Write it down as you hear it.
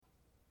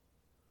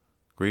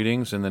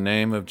Greetings in the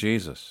name of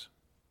Jesus.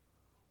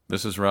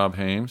 This is Rob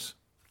Hames.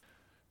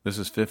 This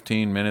is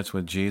 15 Minutes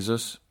with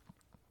Jesus.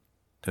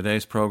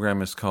 Today's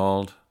program is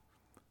called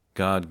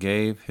God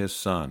Gave His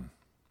Son.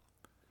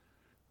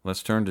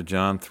 Let's turn to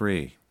John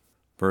 3,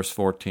 verse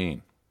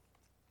 14.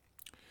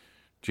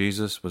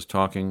 Jesus was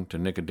talking to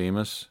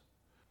Nicodemus,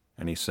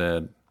 and he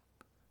said,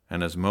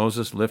 "And as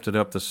Moses lifted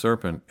up the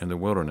serpent in the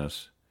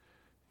wilderness,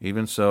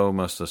 even so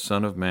must the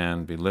Son of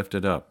Man be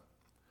lifted up,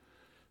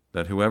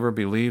 that whoever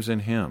believes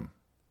in him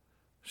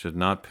should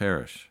not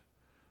perish,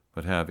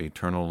 but have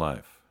eternal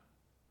life.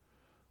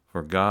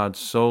 For God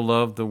so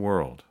loved the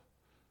world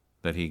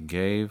that he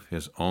gave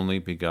his only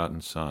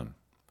begotten Son,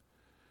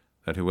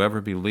 that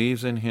whoever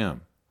believes in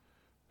him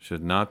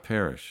should not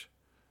perish,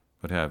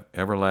 but have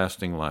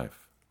everlasting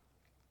life."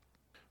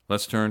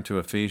 Let's turn to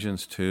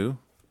Ephesians 2,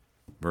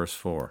 verse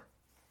 4.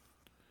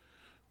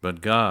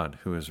 "But God,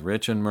 who is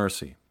rich in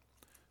mercy,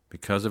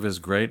 because of his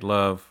great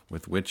love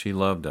with which he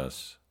loved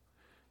us,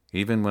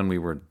 even when we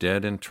were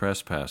dead in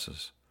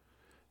trespasses,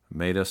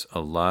 made us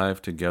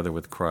alive together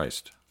with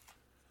Christ.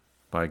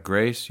 By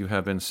grace you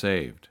have been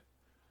saved,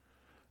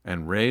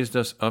 and raised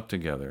us up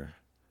together,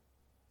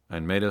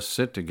 and made us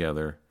sit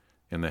together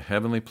in the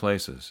heavenly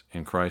places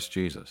in Christ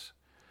Jesus,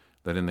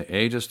 that in the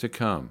ages to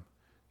come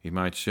he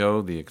might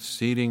show the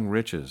exceeding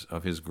riches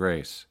of his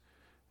grace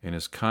in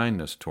his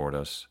kindness toward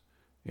us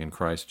in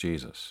Christ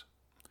Jesus.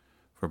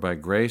 For by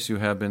grace you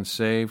have been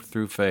saved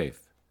through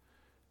faith,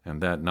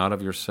 and that not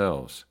of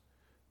yourselves,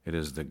 it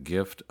is the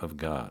gift of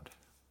God."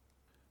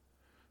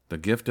 The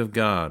gift of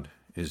God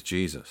is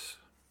Jesus.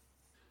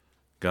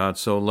 God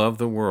so loved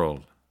the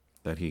world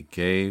that he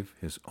gave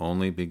his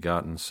only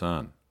begotten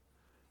Son.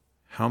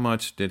 How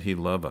much did he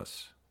love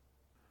us?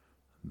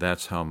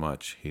 That's how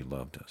much he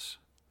loved us.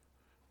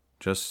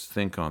 Just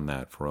think on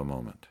that for a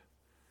moment.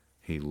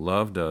 He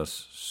loved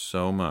us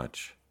so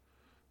much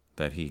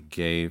that he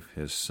gave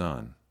his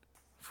Son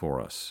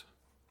for us.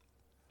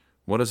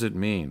 What does it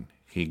mean,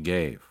 he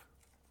gave?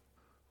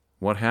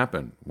 What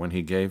happened when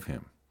he gave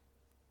him?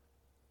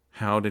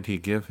 How did he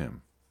give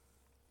him?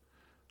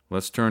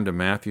 Let's turn to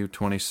Matthew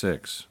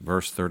 26,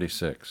 verse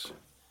 36.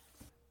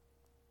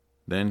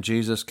 "Then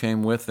Jesus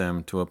came with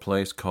them to a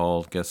place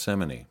called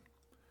Gethsemane,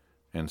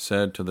 and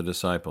said to the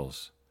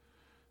disciples,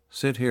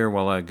 'Sit here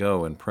while I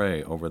go and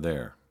pray over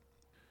there.'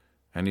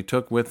 And he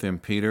took with him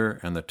Peter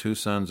and the two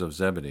sons of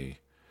Zebedee,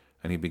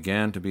 and he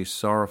began to be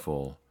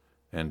sorrowful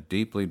and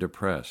deeply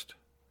depressed.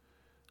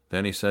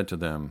 Then he said to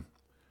them,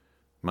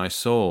 'My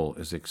soul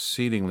is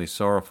exceedingly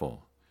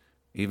sorrowful,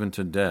 even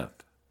to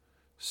death.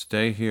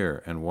 Stay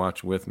here and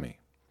watch with me.'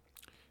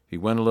 He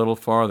went a little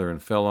farther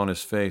and fell on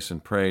his face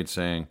and prayed,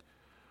 saying,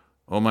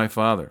 'O my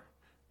Father,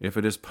 if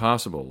it is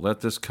possible, let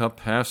this cup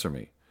pass from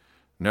me.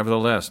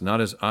 Nevertheless, not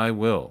as I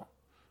will,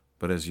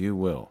 but as you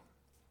will.'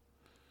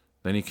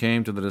 Then he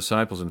came to the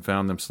disciples and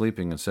found them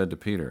sleeping, and said to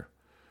Peter,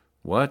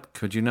 'What,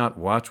 could you not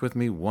watch with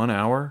me 1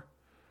 hour?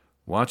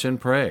 Watch and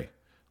pray,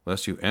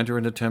 lest you enter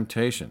into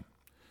temptation.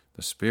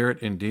 The spirit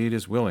indeed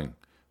is willing,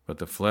 but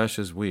the flesh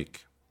is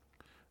weak.'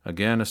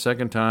 Again, a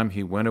second time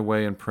he went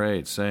away and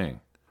prayed,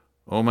 saying,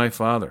 'O my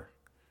Father,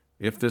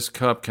 if this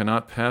cup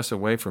cannot pass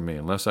away from me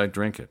unless I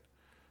drink it,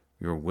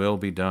 your will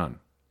be done.'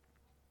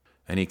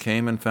 And he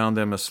came and found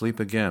them asleep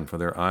again, for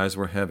their eyes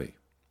were heavy.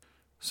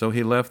 So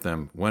he left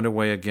them, went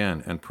away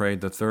again, and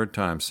prayed the third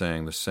time,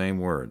 saying the same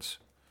words.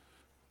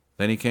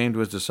 Then he came to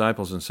his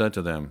disciples and said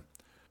to them,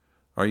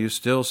 'Are you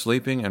still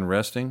sleeping and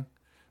resting?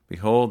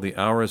 Behold, the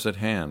hour is at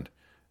hand,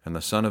 and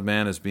the Son of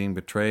Man is being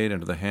betrayed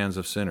into the hands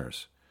of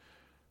sinners.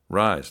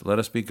 Rise, let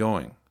us be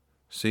going.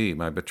 See,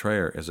 my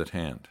betrayer is at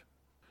hand.'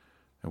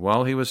 And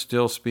while he was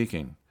still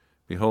speaking,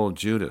 behold,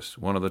 Judas,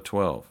 one of the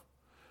 12,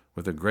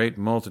 with a great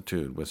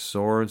multitude with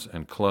swords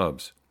and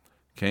clubs,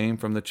 came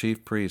from the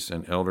chief priests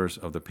and elders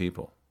of the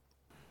people.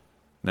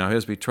 Now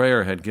his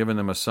betrayer had given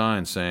them a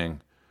sign,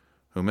 saying,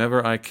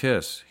 'Whomever I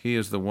kiss, he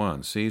is the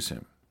one, seize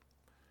him.'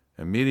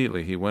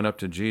 Immediately he went up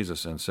to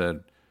Jesus and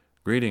said,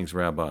 'Greetings,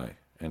 Rabbi,'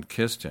 and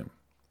kissed him.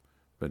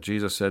 But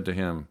Jesus said to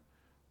him,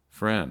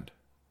 'Friend,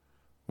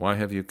 why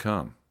have you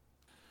come?'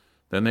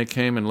 Then they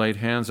came and laid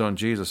hands on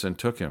Jesus and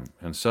took him,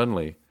 and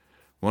suddenly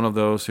one of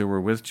those who were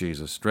with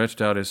Jesus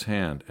stretched out his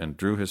hand and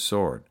drew his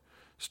sword,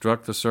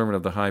 struck the servant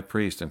of the high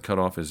priest, and cut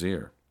off his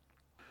ear.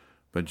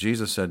 But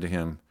Jesus said to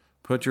him,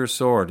 'Put your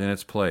sword in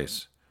its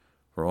place,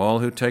 for all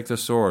who take the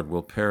sword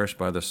will perish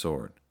by the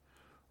sword.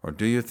 Or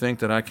do you think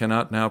that I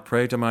cannot now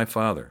pray to my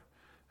Father,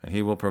 and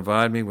he will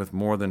provide me with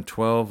more than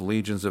 12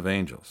 legions of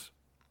angels?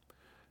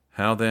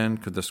 How then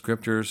could the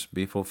Scriptures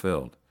be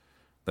fulfilled,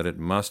 that it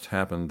must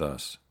happen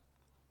thus?'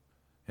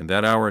 In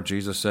that hour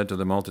Jesus said to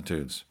the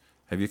multitudes,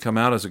 'Have you come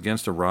out as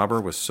against a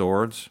robber with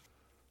swords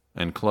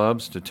and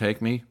clubs to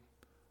take me?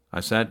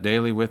 I sat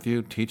daily with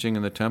you, teaching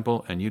in the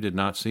temple, and you did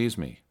not seize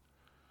me.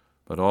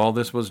 But all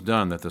this was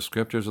done that the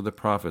Scriptures of the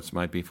prophets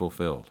might be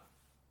fulfilled.'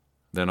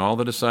 Then all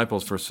the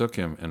disciples forsook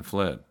him and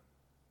fled.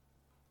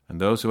 And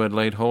those who had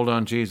laid hold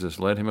on Jesus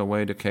led him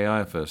away to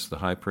Caiaphas the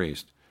high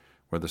priest,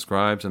 where the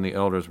scribes and the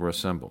elders were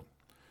assembled.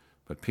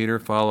 But Peter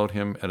followed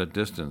him at a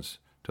distance,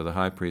 to the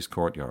high priest's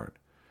courtyard,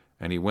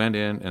 and he went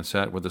in and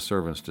sat with the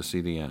servants to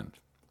see the end.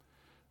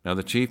 Now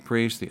the chief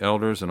priests, the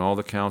elders, and all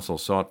the council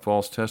sought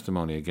false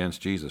testimony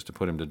against Jesus to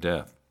put him to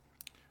death,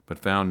 but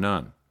found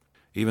none.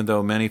 Even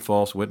though many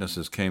false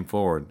witnesses came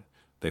forward,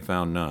 they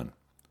found none.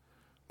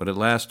 But at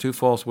last 2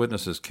 false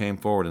witnesses came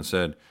forward and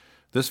said,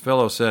 "This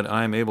fellow said,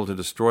 'I am able to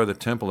destroy the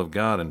temple of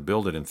God and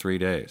build it in 3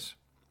 days.'"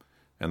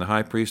 And the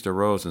high priest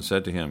arose and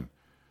said to him,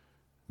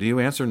 "Do you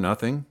answer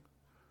nothing?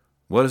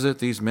 What is it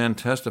these men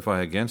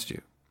testify against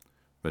you?"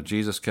 But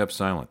Jesus kept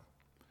silent.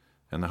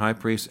 And the high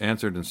priest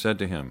answered and said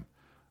to him,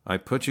 "I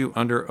put you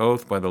under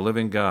oath by the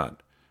living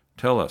God.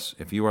 Tell us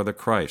if you are the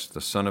Christ,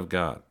 the Son of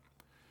God."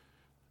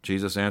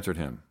 Jesus answered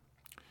him,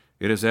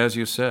 "It is as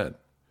you said.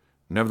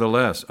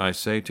 Nevertheless, I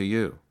say to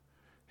you,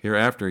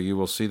 hereafter you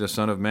will see the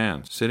Son of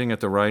Man sitting at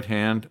the right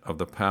hand of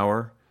the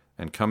power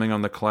and coming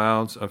on the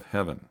clouds of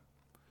heaven."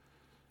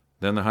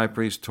 Then the high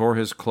priest tore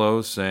his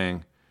clothes,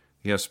 saying,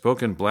 "He has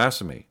spoken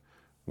blasphemy.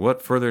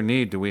 What further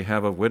need do we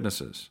have of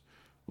witnesses?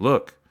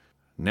 Look,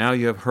 now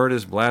you have heard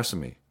his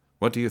blasphemy.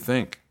 What do you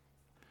think?"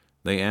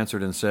 They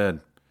answered and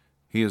said,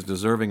 "He is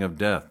deserving of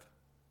death."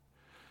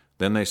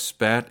 Then they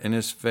spat in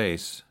his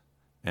face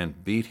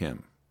and beat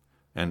him,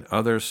 and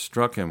others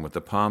struck him with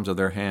the palms of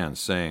their hands,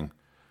 saying,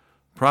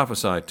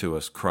 "Prophesy to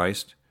us,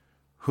 Christ.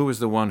 Who is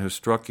the one who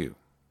struck you?"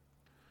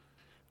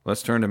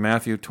 Let's turn to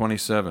Matthew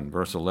 27,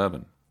 verse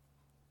 11.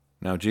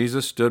 Now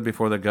Jesus stood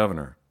before the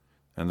governor,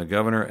 and the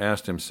governor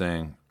asked him,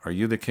 saying, "Are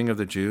you the king of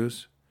the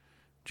Jews?"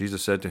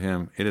 Jesus said to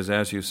him, "It is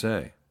as you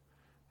say."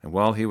 And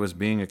while he was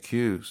being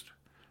accused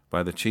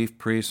by the chief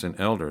priests and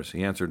elders,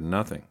 he answered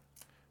nothing.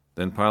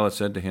 Then Pilate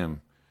said to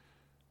him,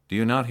 "Do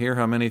you not hear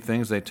how many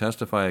things they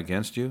testify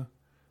against you?"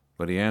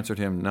 But he answered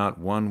him not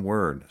one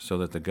word, so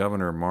that the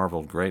governor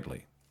marveled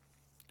greatly.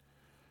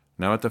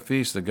 Now at the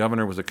feast the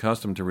governor was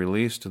accustomed to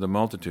release to the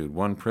multitude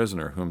one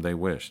prisoner whom they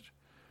wished.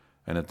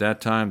 And at that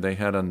time they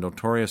had a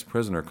notorious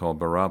prisoner called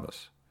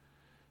Barabbas.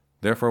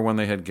 Therefore when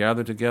they had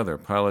gathered together,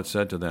 Pilate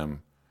said to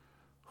them,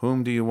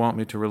 "Whom do you want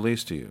me to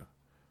release to you,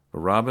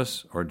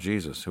 Barabbas or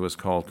Jesus, who is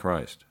called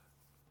Christ?"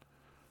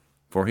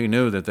 For he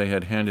knew that they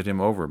had handed him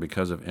over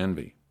because of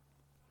envy.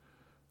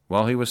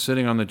 While he was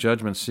sitting on the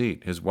judgment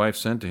seat, his wife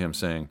sent to him,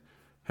 saying,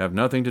 "Have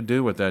nothing to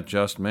do with that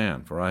just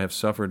man, for I have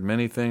suffered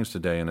many things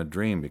today in a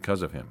dream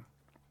because of him."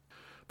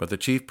 But the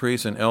chief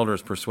priests and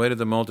elders persuaded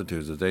the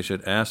multitudes that they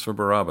should ask for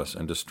Barabbas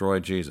and destroy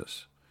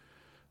Jesus.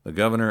 The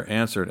governor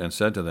answered and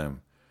said to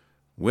them,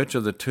 "Which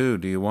of the 2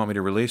 do you want me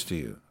to release to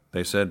you?"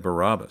 They said,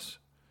 "Barabbas."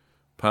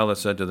 Pilate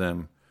said to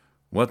them,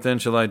 "What then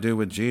shall I do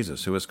with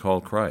Jesus, who is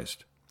called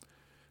Christ?"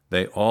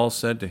 They all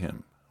said to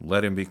him,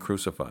 "Let him be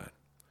crucified."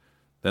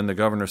 Then the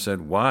governor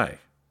said, "Why?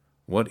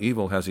 What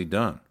evil has he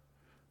done?"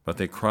 But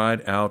they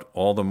cried out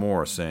all the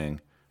more, saying,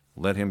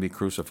 "Let him be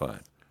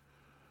crucified."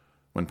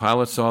 When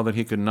Pilate saw that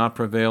he could not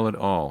prevail at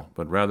all,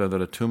 but rather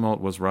that a tumult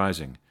was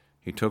rising,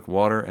 he took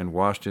water and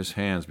washed his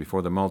hands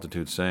before the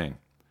multitude, saying,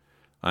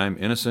 "I am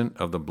innocent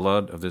of the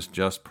blood of this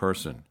just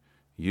person.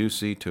 You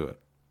see to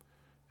it."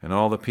 And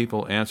all the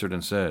people answered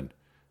and said,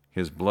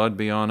 "His blood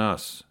be on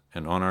us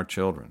and on our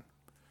children."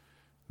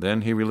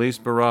 Then he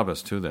released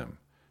Barabbas to them,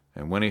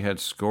 and when he had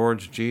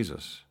scourged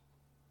Jesus,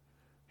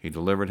 he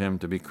delivered him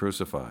to be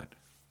crucified.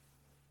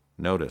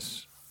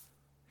 Notice,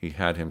 he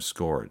had him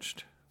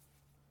scourged.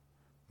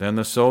 Then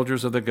the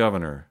soldiers of the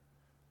governor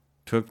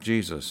took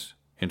Jesus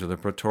into the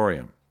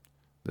praetorium,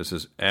 this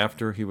is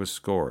after he was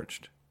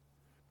scourged,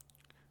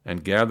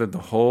 and gathered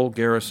the whole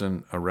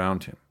garrison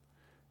around him,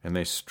 and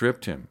they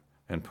stripped him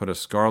and put a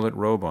scarlet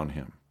robe on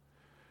him.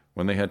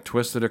 When they had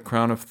twisted a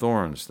crown of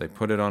thorns, they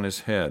put it on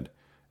his head,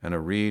 and a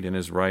reed in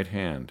his right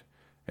hand,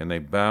 and they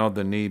bowed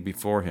the knee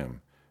before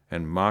him,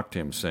 and mocked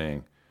him,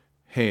 saying,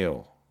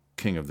 "Hail,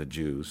 King of the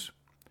Jews!"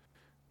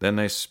 Then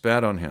they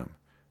spat on him,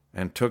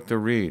 and took the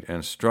reed,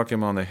 and struck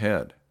him on the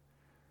head.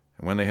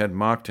 And when they had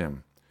mocked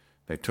him,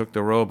 they took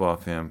the robe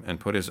off him, and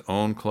put his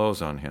own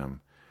clothes on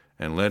him,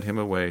 and led him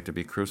away to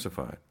be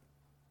crucified.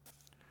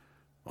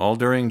 All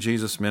during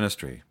Jesus'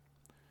 ministry,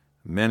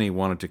 many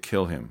wanted to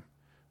kill him,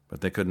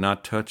 but they could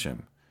not touch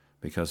him,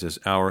 because his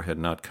hour had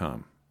not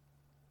come.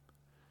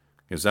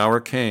 His hour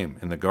came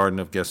in the Garden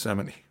of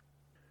Gethsemane,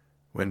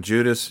 when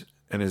Judas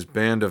and his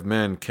band of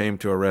men came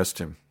to arrest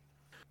him.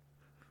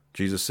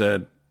 Jesus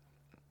said,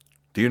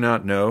 "Do you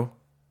not know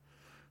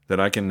that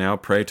I can now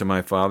pray to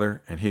my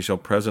Father, and he shall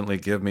presently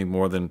give me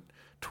more than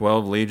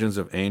 12 legions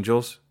of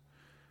angels?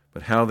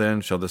 But how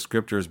then shall the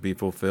Scriptures be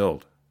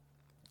fulfilled?"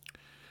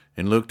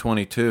 In Luke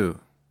 22,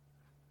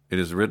 it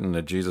is written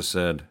that Jesus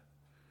said,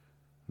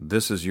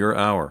 "This is your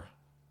hour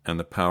and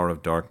the power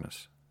of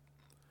darkness."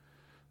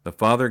 The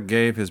Father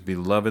gave his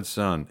beloved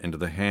Son into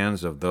the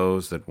hands of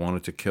those that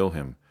wanted to kill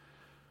him,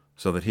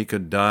 so that he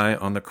could die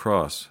on the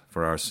cross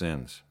for our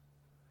sins.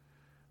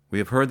 We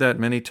have heard that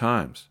many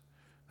times,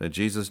 that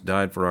Jesus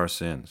died for our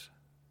sins.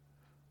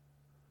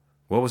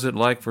 What was it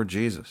like for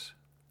Jesus?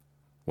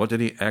 What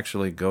did he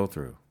actually go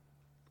through?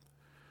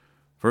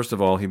 First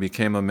of all, he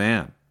became a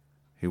man.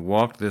 He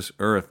walked this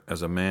earth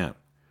as a man.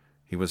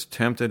 He was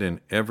tempted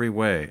in every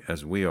way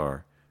as we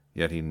are,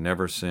 yet he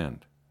never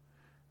sinned.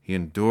 He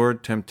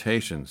endured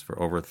temptations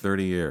for over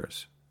 30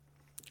 years.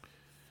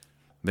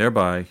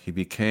 Thereby he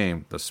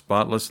became the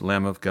spotless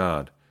Lamb of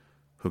God,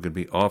 who could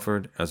be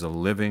offered as a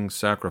living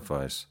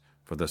sacrifice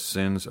for the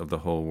sins of the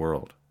whole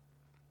world.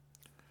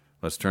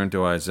 Let's turn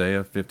to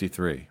Isaiah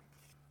 53,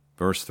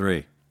 verse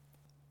 3.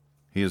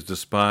 He is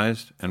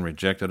despised and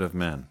rejected of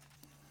men,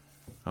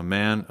 a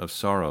man of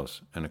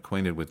sorrows and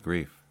acquainted with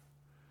grief.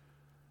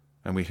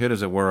 And we hid,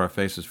 as it were, our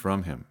faces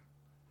from him.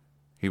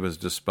 He was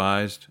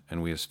despised,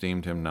 and we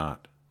esteemed him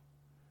not.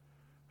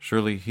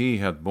 Surely he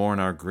hath borne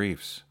our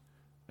griefs,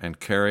 and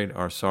carried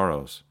our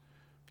sorrows,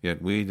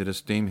 yet we did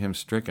esteem him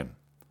stricken,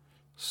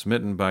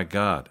 smitten by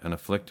God, and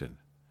afflicted.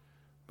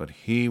 But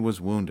he was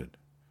wounded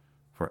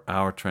for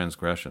our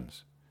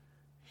transgressions.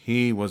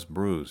 He was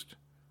bruised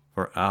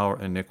for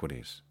our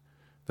iniquities.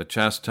 The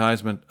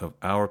chastisement of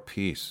our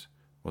peace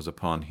was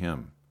upon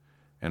him,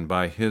 and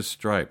by his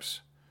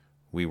stripes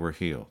we were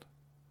healed.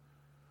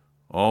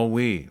 All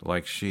we,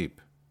 like sheep,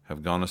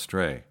 have gone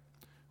astray.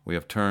 We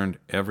have turned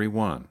every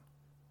one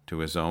to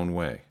his own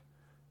way,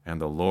 and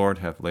the Lord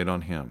hath laid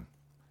on him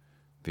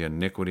the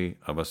iniquity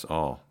of us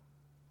all.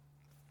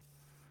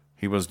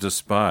 He was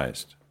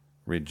despised,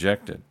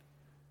 rejected.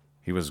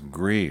 He was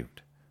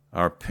grieved.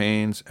 Our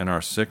pains and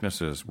our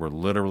sicknesses were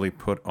literally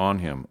put on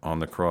him on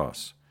the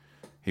cross.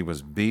 He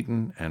was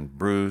beaten and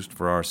bruised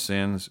for our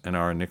sins and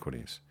our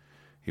iniquities.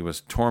 He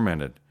was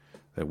tormented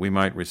that we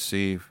might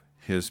receive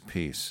his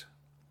peace.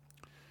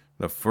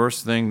 The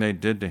first thing they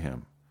did to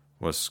him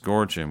was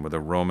scourge him with a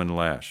Roman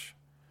lash.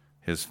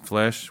 His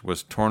flesh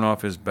was torn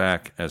off his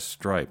back as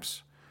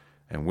stripes,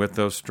 and with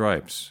those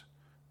stripes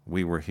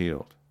we were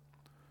healed.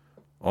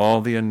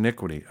 All the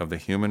iniquity of the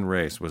human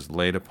race was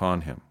laid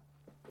upon him.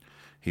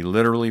 He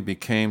literally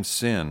became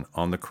sin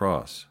on the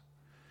cross.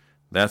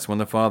 That's when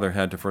the Father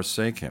had to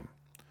forsake him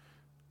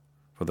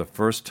for the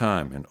first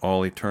time in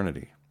all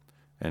eternity.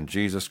 And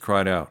Jesus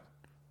cried out,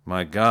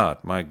 my God,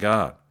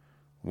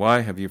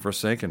 why have you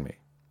forsaken me?"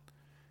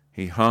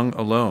 He hung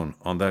alone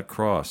on that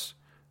cross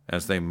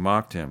as they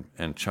mocked him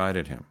and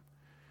chided him.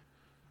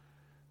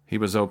 He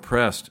was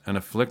oppressed and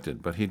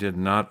afflicted, but he did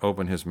not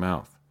open his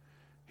mouth.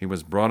 He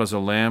was brought as a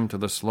lamb to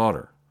the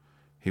slaughter.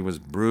 He was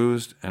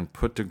bruised and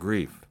put to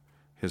grief.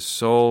 His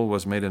soul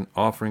was made an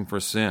offering for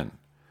sin.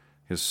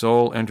 His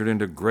soul entered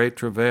into great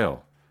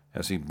travail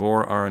as he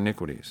bore our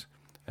iniquities,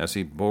 as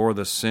he bore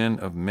the sin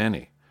of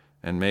many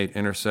and made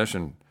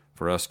intercession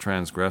for us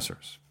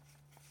transgressors.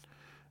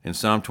 In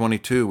Psalm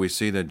 22, we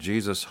see that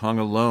Jesus hung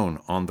alone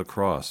on the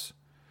cross,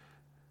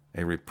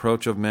 a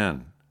reproach of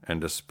men and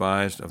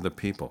despised of the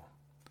people.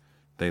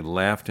 They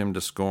laughed him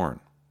to scorn.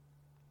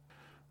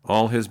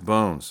 All his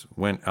bones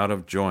went out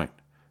of joint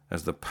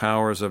as the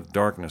powers of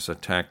darkness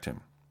attacked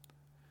him.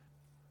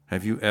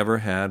 Have you ever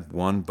had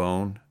one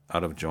bone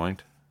out of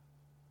joint?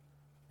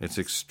 It's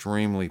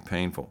extremely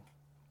painful.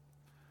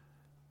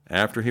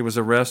 After he was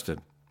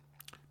arrested,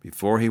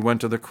 before he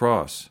went to the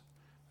cross,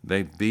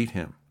 they beat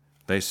him.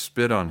 They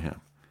spit on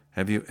him.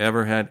 Have you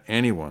ever had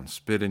anyone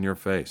spit in your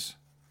face?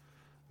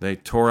 They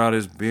tore out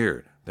his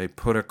beard. They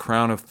put a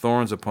crown of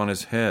thorns upon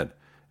his head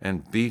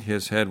and beat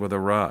his head with a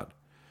rod.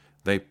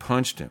 They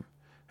punched him.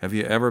 Have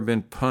you ever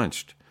been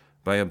punched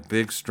by a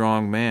big,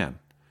 strong man,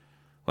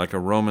 like a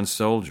Roman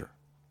soldier?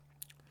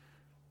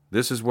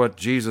 This is what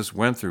Jesus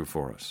went through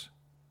for us.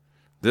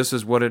 This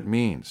is what it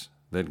means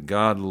that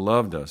God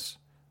loved us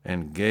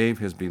and gave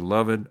his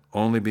beloved,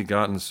 only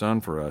begotten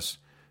Son for us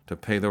to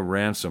pay the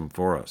ransom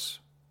for us.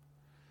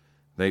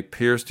 They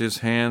pierced his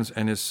hands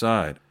and his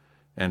side,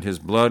 and his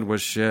blood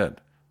was shed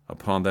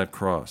upon that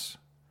cross.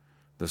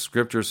 The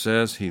Scripture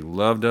says he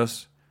loved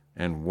us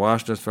and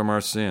washed us from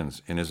our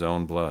sins in his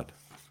own blood.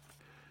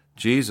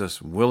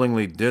 Jesus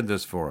willingly did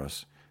this for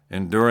us,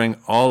 enduring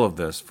all of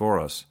this for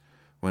us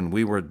when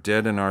we were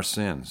dead in our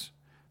sins,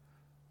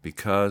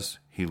 because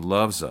he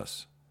loves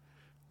us.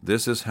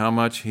 This is how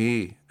much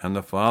he and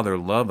the Father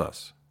love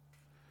us.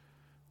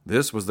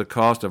 This was the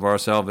cost of our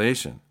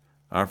salvation,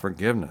 our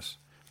forgiveness,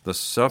 the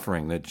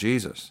suffering that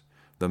Jesus,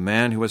 the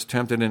man who was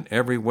tempted in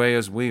every way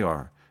as we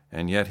are,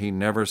 and yet he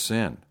never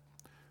sinned,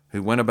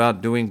 who went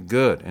about doing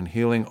good and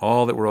healing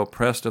all that were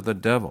oppressed of the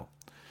devil.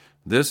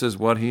 This is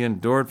what he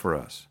endured for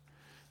us.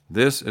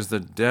 This is the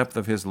depth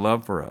of his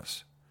love for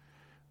us.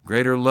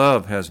 Greater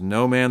love has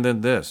no man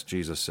than this,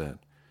 Jesus said,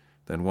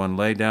 than one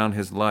lay down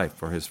his life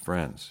for his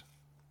friends.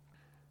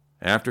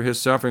 After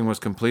his suffering was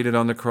completed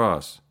on the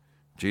cross,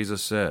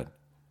 Jesus said,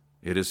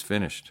 "It is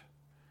finished."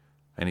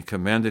 And he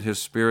commended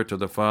his spirit to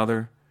the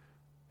Father,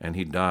 and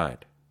he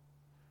died.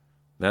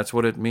 That's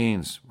what it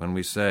means when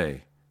we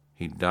say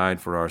he died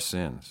for our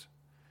sins.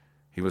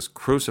 He was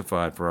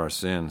crucified for our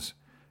sins,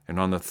 and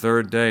on the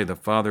third day the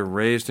Father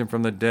raised him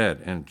from the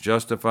dead and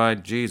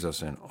justified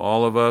Jesus and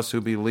all of us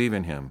who believe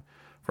in him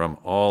from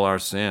all our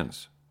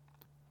sins.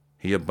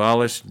 He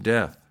abolished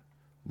death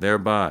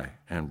thereby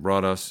and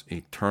brought us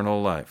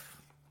eternal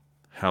life.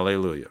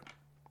 Hallelujah.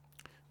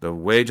 The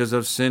wages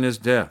of sin is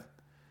death,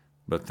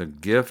 but the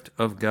gift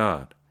of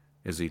God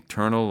is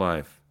eternal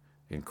life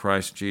in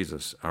Christ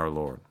Jesus our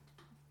Lord.